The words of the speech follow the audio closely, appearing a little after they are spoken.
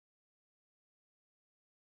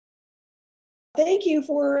thank you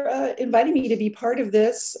for inviting me to be part of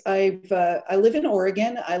this. I live in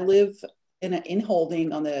Oregon. I live in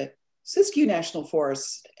Holding on the Siskiyou National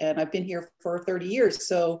Forest, and I've been here for 30 years.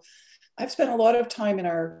 So I've spent a lot of time in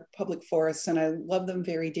our public forests, and I love them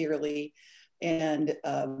very dearly, and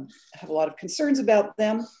have a lot of concerns about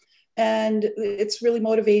them. And it's really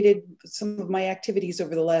motivated some of my activities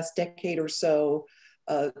over the last decade or so,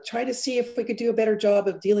 try to see if we could do a better job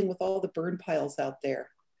of dealing with all the burn piles out there.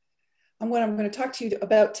 And what I'm going to talk to you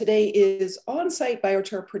about today is on-site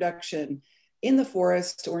biochar production in the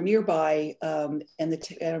forest or nearby. And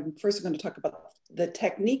first I'm going to talk about the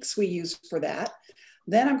techniques we use for that.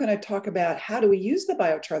 Then I'm going to talk about how do we use the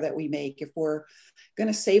biochar that we make. If we're going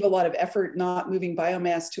to save a lot of effort not moving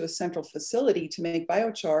biomass to a central facility to make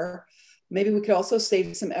biochar, maybe we could also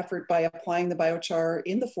save some effort by applying the biochar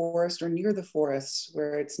in the forest or near the forest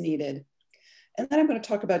where it's needed. And then I'm going to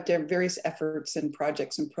talk about various efforts and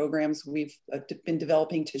projects and programs we've been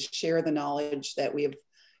developing to share the knowledge that we have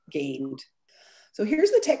gained. So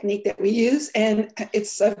here's the technique that we use, and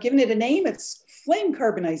I've given it a name. It's flame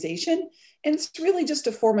carbonization, and it's really just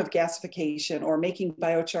a form of gasification or making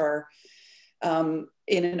biochar in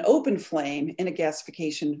an open flame in a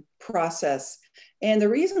gasification process. And the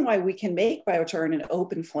reason why we can make biochar in an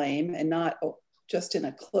open flame and not just in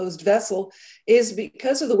a closed vessel is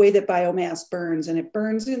because of the way that biomass burns, and it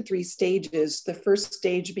burns in 3 stages. The first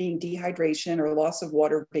stage being dehydration or loss of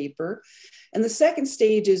water vapor. And the second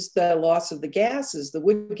stage is the loss of the gases, the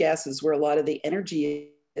wood gases, where a lot of the energy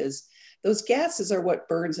is. Those gases are what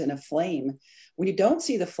burns in a flame. When you don't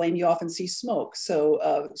see the flame, you often see smoke.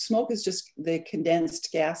 So smoke is just the condensed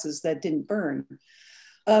gases that didn't burn.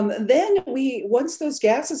 Then once those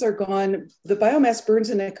gases are gone, the biomass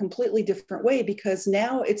burns in a completely different way, because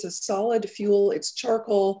now it's a solid fuel, it's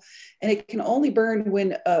charcoal, and it can only burn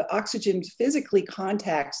when oxygen physically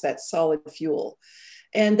contacts that solid fuel.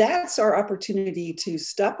 And that's our opportunity to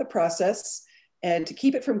stop the process and to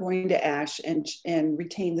keep it from going to ash and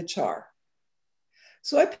retain the char.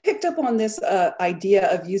 So I picked up on this idea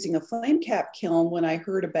of using a flame cap kiln when I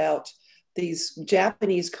heard about these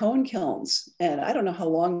Japanese cone kilns. And I don't know how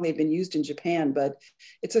long they've been used in Japan, but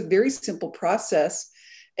it's a very simple process.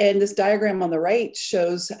 And this diagram on the right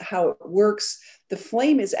shows how it works. The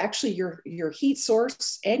flame is actually your heat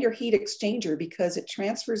source and your heat exchanger, because it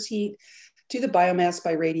transfers heat to the biomass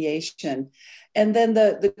by radiation. And then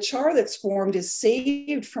the char that's formed is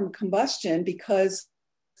saved from combustion because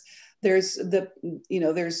there's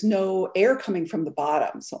no air coming from the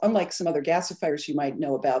bottom. So unlike some other gasifiers you might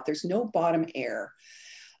know about, there's no bottom air.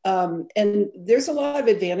 And there's a lot of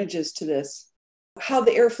advantages to this. How the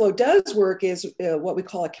airflow does work is what we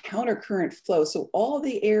call a countercurrent flow. So all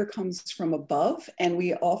the air comes from above, and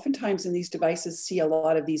we oftentimes in these devices see a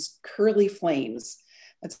lot of these curly flames.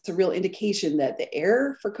 That's a real indication that the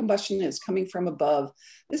air for combustion is coming from above.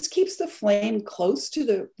 This keeps the flame close to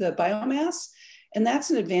the biomass, and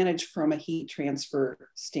that's an advantage from a heat transfer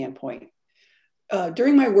standpoint.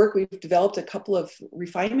 During my work, we've developed a couple of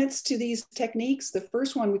refinements to these techniques. The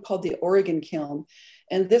first one we called the Oregon kiln.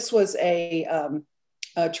 And this was a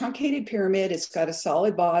truncated pyramid. It's got a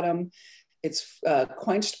solid bottom. It's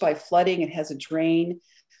quenched by flooding. It has a drain,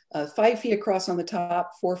 5 feet across on the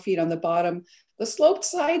top, 4 feet on the bottom. The sloped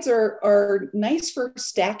sides are nice for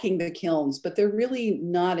stacking the kilns, but they're really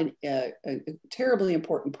not a terribly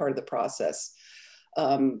important part of the process.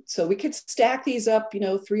 So we could stack these up,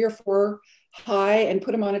 3 or 4 high and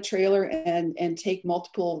put them on a trailer and take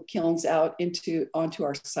multiple kilns out onto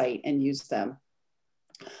our site and use them.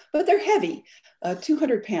 But they're heavy,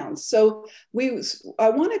 200 pounds. So I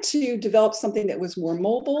wanted to develop something that was more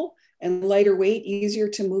mobile and lighter weight, easier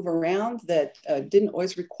to move around, that didn't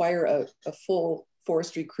always require a full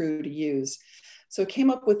forestry crew to use. So I came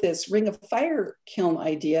up with this ring of fire kiln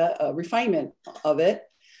idea, a refinement of it,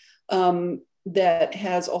 that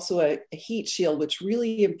has also a heat shield, which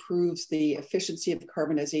really improves the efficiency of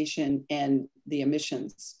carbonization and the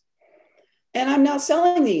emissions. And I'm now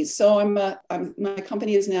selling these. So my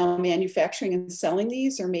company is now manufacturing and selling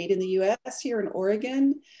these. They're made in the US here in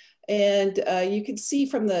Oregon. And you can see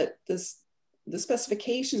from the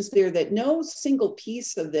specifications there that no single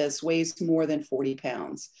piece of this weighs more than 40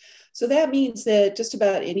 pounds. So that means that just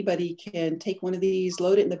about anybody can take one of these,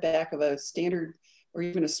 load it in the back of a standard or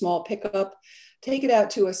even a small pickup, take it out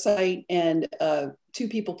to a site, and 2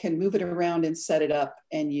 people can move it around and set it up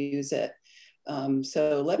and use it.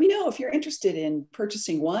 So let me know if you're interested in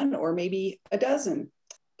purchasing one or maybe a dozen.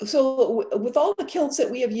 So with all the kilns that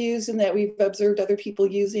we have used and that we've observed other people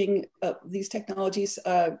using these technologies,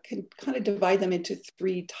 can kind of divide them into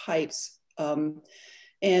 3 types.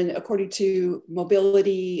 and according to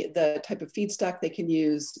mobility, the type of feedstock they can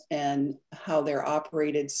use and how they're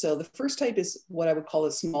operated. So the first type is what I would call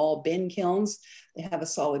the small bin kilns. They have a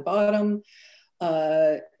solid bottom,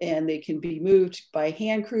 and they can be moved by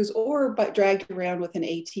hand crews or dragged around with an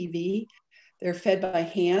ATV. They're fed by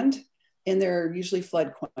hand, and they're usually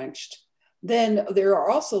flood quenched. Then there are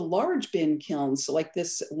also large bin kilns, so like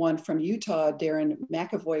this one from Utah. Darren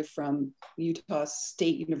McAvoy from Utah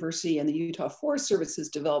State University and the Utah Forest Service has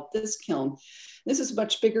developed this kiln. This is a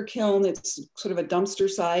much bigger kiln. It's sort of a dumpster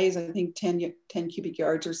size, I think 10 cubic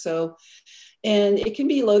yards or so. And it can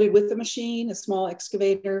be loaded with a machine, a small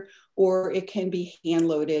excavator, or it can be hand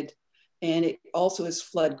loaded. And it also is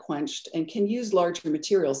flood quenched and can use larger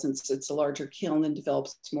materials since it's a larger kiln and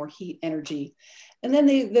develops more heat energy. And then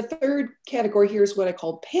the third category here is what I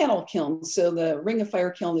call panel kilns. So the ring of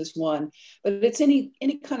fire kiln is one, but it's any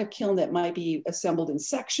kind of kiln that might be assembled in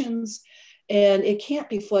sections, and it can't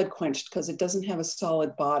be flood quenched because it doesn't have a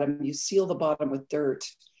solid bottom. You seal the bottom with dirt.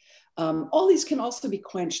 All these can also be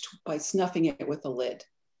quenched by snuffing it with a lid.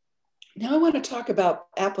 Now I want to talk about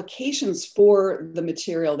applications for the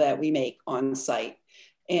material that we make on site.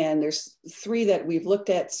 And there's three that we've looked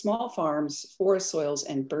at: small farms, forest soils,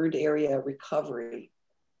 and burned area recovery.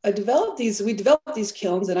 We developed these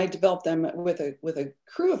kilns, and I developed them with a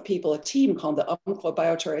crew of people, a team called the Onsite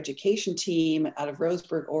Biochar Education Team out of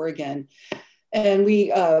Roseburg, Oregon. And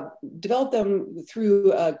we developed them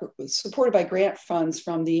through supported by grant funds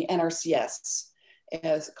from the NRCS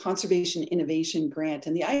as Conservation Innovation Grant.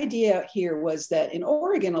 And the idea here was that in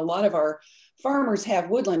Oregon, a lot of our farmers have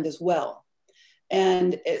woodland as well.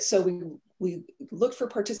 And so we looked for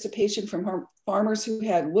participation from farmers who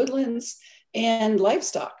had woodlands and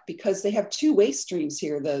livestock, because they have two waste streams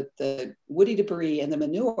here, the woody debris and the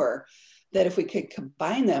manure, that if we could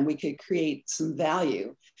combine them, we could create some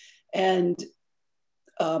value. And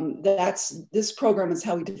this program is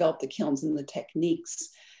how we developed the kilns and the techniques.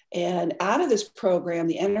 And out of this program,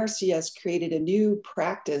 the NRCS created a new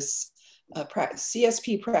practice,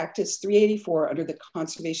 CSP practice 384 under the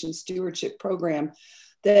Conservation Stewardship Program,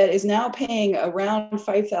 that is now paying around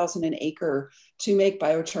 $5,000 an acre to make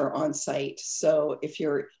biochar on site. So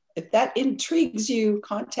if that intrigues you,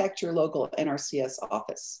 contact your local NRCS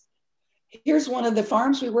office. Here's one of the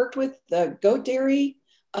farms we worked with, the goat dairy,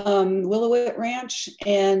 Willowit Ranch,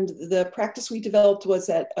 and the practice we developed was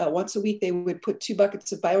that once a week they would put 2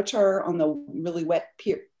 buckets of biochar on the really wet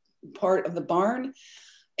part of the barn,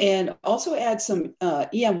 and also add some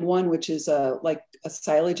EM1, which is like a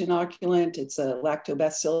silage inoculant. It's a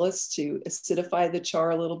lactobacillus to acidify the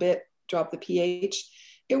char a little bit, drop the pH.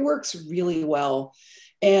 It works really well.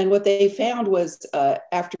 And what they found was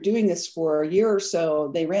after doing this for a year or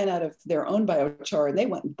so, they ran out of their own biochar and they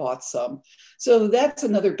went and bought some. So that's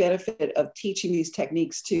another benefit of teaching these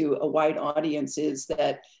techniques to a wide audience, is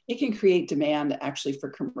that it can create demand actually for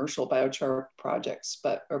commercial biochar projects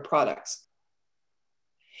or products.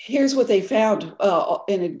 Here's what they found.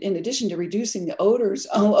 In addition to reducing the odors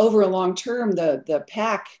over a long term, the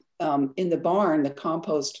pack in the barn, the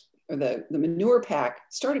compost or the manure pack,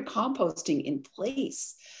 started composting in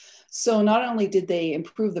place. So not only did they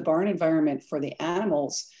improve the barn environment for the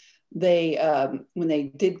animals, when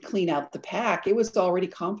they did clean out the pack, it was already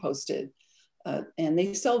composted, and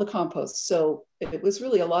they sell the compost. So it was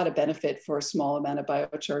really a lot of benefit for a small amount of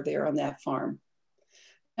biochar there on that farm.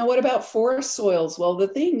 Now, what about forest soils? Well, the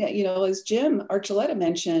thing, as Jim Archuleta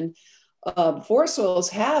mentioned, forest soils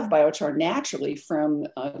have biochar naturally from,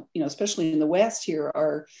 especially in the West here,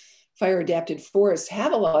 our fire adapted forests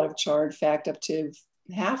have a lot of char. In fact, up to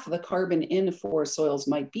half of the carbon in forest soils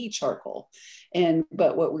might be charcoal.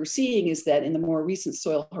 But what we're seeing is that in the more recent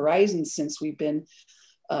soil horizons, since we've been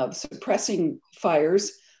suppressing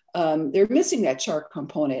fires, they're missing that char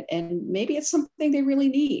component, and maybe it's something they really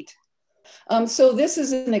need. So this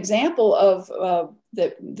is an example of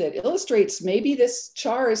that illustrates maybe this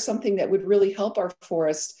char is something that would really help our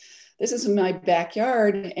forest. This is in my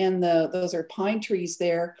backyard, and those are pine trees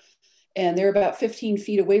there, and they're about 15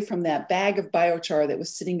 feet away from that bag of biochar that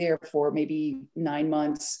was sitting there for maybe 9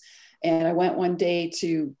 months. And I went one day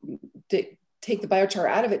to take the biochar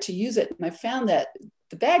out of it to use it, and I found that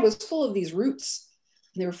the bag was full of these roots.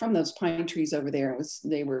 They were from those pine trees over there.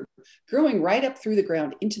 They were growing right up through the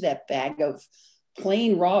ground into that bag of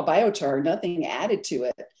plain raw biochar, nothing added to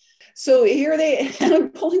it. So here I'm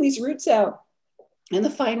pulling these roots out, and the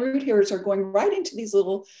fine root hairs are going right into these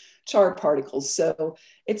little char particles. So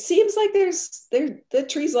it seems like the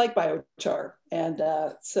trees like biochar, and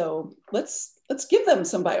so let's give them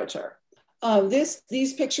some biochar.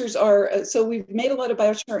 These pictures are, so we've made a lot of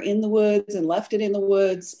biochar in the woods and left it in the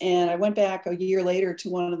woods. And I went back a year later to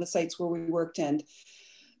one of the sites where we worked and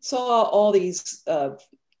saw all these,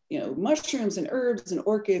 mushrooms and herbs and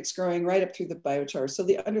orchids growing right up through the biochar. So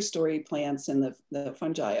the understory plants and the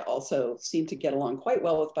fungi also seem to get along quite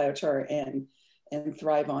well with biochar and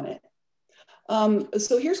thrive on it.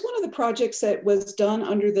 So here's one of the projects that was done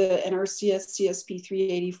under the NRCS CSP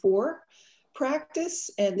 384 practice.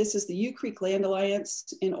 And this is the U Creek Land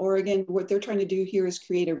Alliance in Oregon. What they're trying to do here is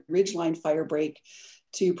create a ridgeline fire break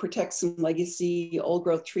to protect some legacy old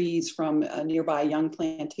growth trees from a nearby young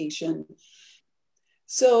plantation.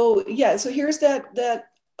 So yeah, so here's that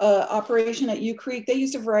operation at U Creek. They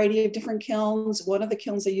used a variety of different kilns. One of the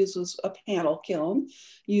kilns they used was a panel kiln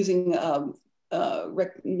using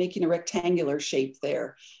making a rectangular shape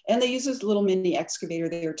there. And they use this little mini excavator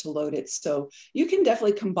there to load it. So you can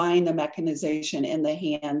definitely combine the mechanization and the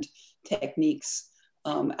hand techniques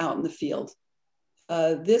out in the field.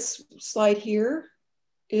 This slide here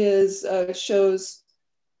shows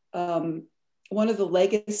one of the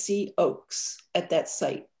legacy oaks at that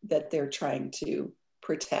site that they're trying to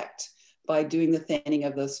protect by doing the thinning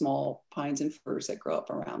of the small pines and firs that grow up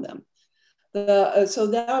around them. So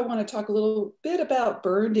now I want to talk a little bit about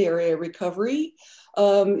burned area recovery.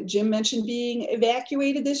 Jim mentioned being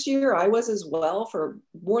evacuated this year. I was as well for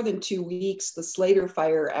more than 2 weeks. The Slater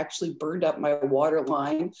fire actually burned up my water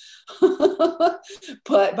line,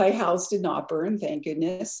 but my house did not burn, thank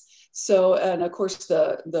goodness. So, and of course,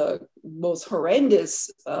 the most horrendous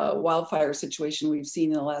wildfire situation we've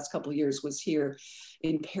seen in the last couple of years was here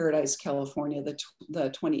in Paradise, California, the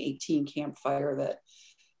 2018 Camp Fire that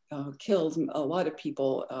killed a lot of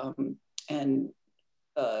people and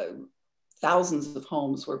thousands of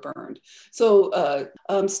homes were burned. So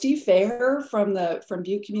Steve Fair from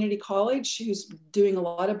Butte Community College, who's doing a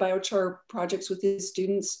lot of biochar projects with his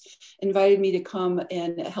students, invited me to come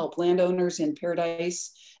and help landowners in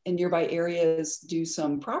Paradise and nearby areas do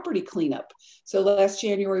some property cleanup. So last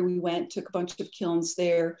January we went, took a bunch of kilns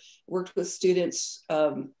there, worked with students,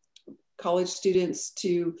 college students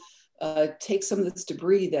to take some of this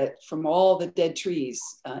debris from all the dead trees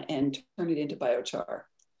and turn it into biochar.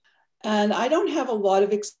 And I don't have a lot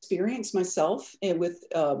of experience myself with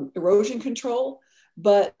erosion control,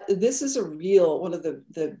 but this is one of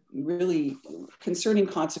the really concerning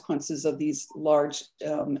consequences of these large,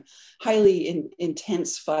 highly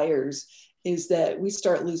intense fires is that we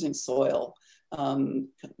start losing soil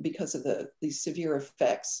because of these severe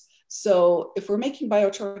effects. So if we're making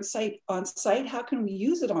biochar on site, how can we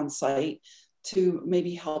use it on site to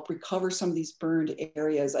maybe help recover some of these burned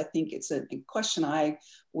areas? I think it's a question I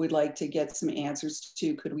would like to get some answers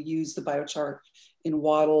to. Could we use the biochar in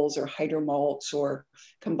wattles or hydromulch or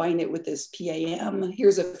combine it with this PAM?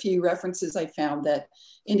 Here's a few references I found that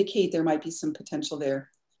indicate there might be some potential there.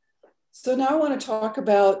 So now I want to talk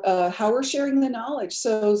about how we're sharing the knowledge.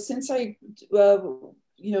 So since we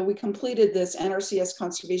completed this NRCS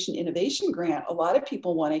Conservation Innovation Grant, a lot of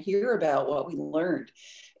people want to hear about what we learned.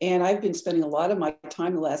 And I've been spending a lot of my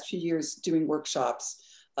time the last few years doing workshops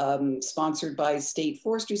sponsored by State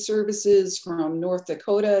Forestry Services from North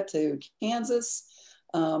Dakota to Kansas,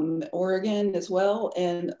 Oregon as well,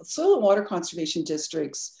 and soil and water conservation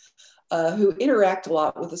districts who interact a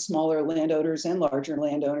lot with the smaller landowners and larger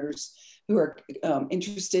landowners who are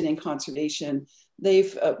interested in conservation.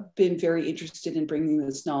 They've been very interested in bringing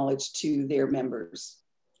this knowledge to their members.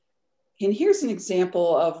 And here's an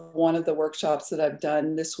example of one of the workshops that I've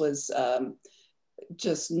done. This was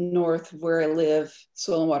just north of where I live,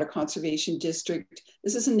 Soil and Water Conservation District.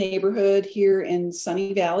 This is a neighborhood here in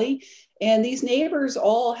Sunny Valley. And these neighbors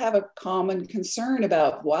all have a common concern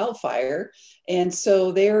about wildfire. And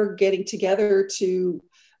so they're getting together to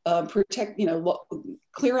protect,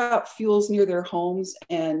 clear out fuels near their homes.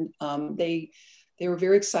 And they were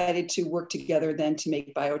very excited to work together then to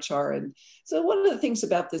make biochar. And so one of the things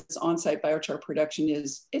about this on-site biochar production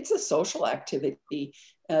is it's a social activity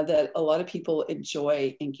that a lot of people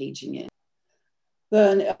enjoy engaging in.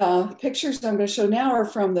 The pictures I'm going to show now are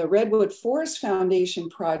from the Redwood Forest Foundation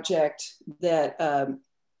project that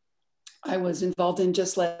I was involved in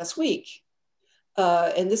just last week.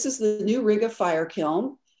 And this is the new Riga fire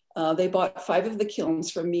kiln. They bought 5 of the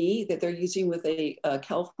kilns from me that they're using with a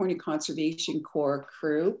California Conservation Corps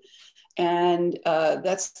crew. And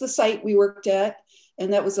that's the site we worked at.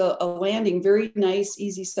 And that was a landing, very nice,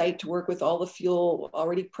 easy site to work with, all the fuel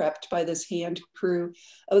already prepped by this hand crew.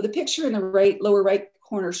 The picture in the lower right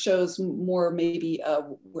corner shows more maybe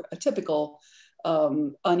a typical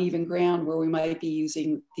uneven ground where we might be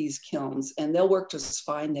using these kilns, and they'll work just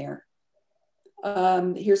fine there.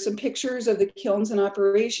 Here's some pictures of the kilns in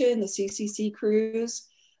operation, the CCC crews.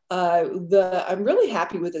 I'm really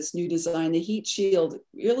happy with this new design. The heat shield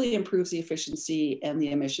really improves the efficiency and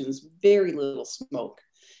the emissions, very little smoke.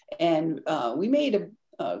 And we made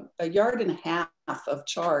a yard and a half of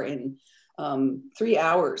char in 3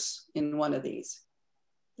 hours in one of these.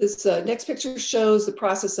 This next picture shows the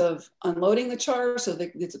process of unloading the char. So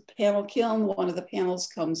it's a panel kiln. One of the panels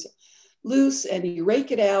comes loose and you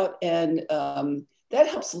rake it out, and that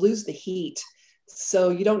helps lose the heat. So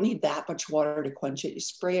you don't need that much water to quench it. You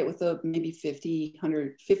spray it with maybe 50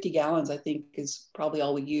 gallons, I think is probably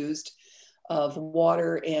all we used, of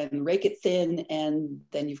water, and rake it thin, and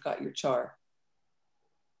then you've got your char.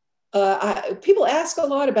 People ask a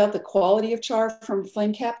lot about the quality of char from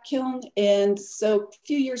flame cap kiln. And so a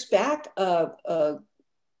few years back,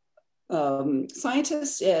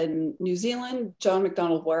 scientists in New Zealand, John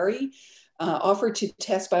McDonald-Wary, offered to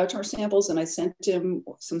test biochar samples, and I sent him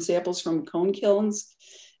some samples from cone kilns.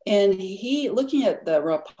 And he, looking at the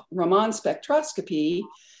Raman spectroscopy,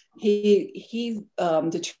 he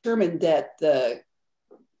determined that the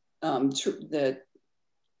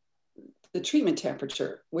treatment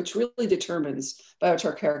temperature, which really determines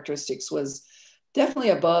biochar characteristics, was definitely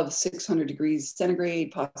above 600 degrees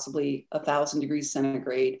centigrade, possibly 1,000 degrees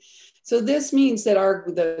centigrade. So this means that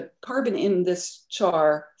the carbon in this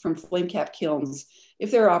char from flame cap kilns,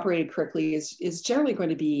 if they're operated correctly, is generally going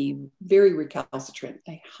to be very recalcitrant,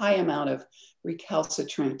 a high amount of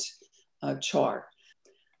recalcitrant char.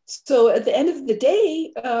 So at the end of the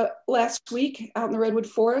day, last week out in the Redwood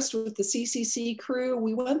Forest with the CCC crew,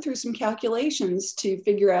 we went through some calculations to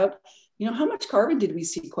figure out, how much carbon did we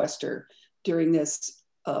sequester during this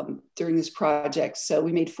project. So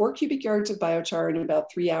we made 4 cubic yards of biochar in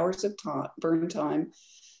about 3 hours of burn time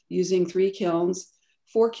using 3 kilns.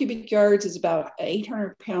 4 cubic yards is about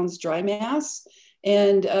 800 pounds dry mass.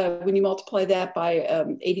 And when you multiply that by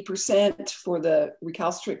 80% for the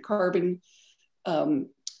recalcitrant carbon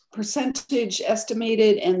percentage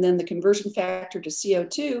estimated, and then the conversion factor to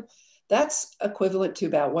CO2, that's equivalent to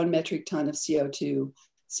about 1 metric ton of CO2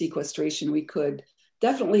 sequestration. We could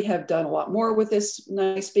definitely have done a lot more with this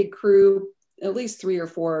nice big crew, at least 3 or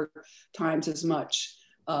 4 times as much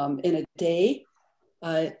in a day.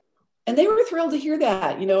 And they were thrilled to hear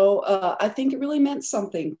that. I think it really meant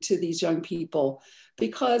something to these young people,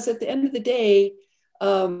 because at the end of the day,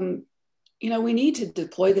 we need to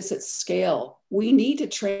deploy this at scale. We need to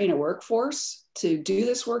train a workforce to do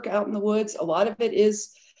this work out in the woods. A lot of it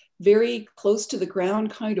is very close to the ground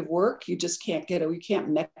kind of work. You just can't we can't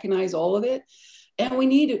mechanize all of it. And we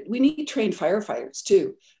need trained firefighters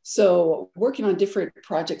too. So working on different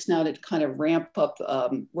projects now to kind of ramp up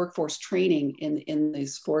workforce training in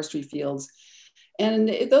these forestry fields. And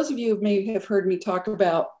those of you may have heard me talk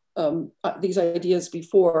about these ideas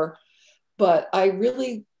before, but I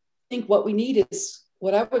really think what we need is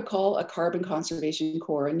what I would call a carbon conservation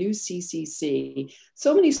corps, a new CCC.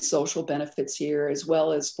 So many social benefits here, as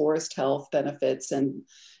well as forest health benefits and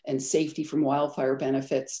safety from wildfire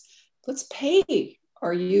benefits. Let's pay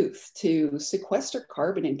our youth to sequester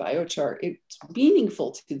carbon in biochar. It's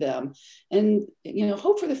meaningful to them. And,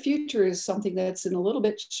 hope for the future is something that's in a little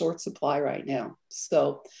bit short supply right now.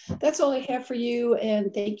 So that's all I have for you.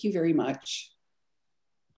 And thank you very much.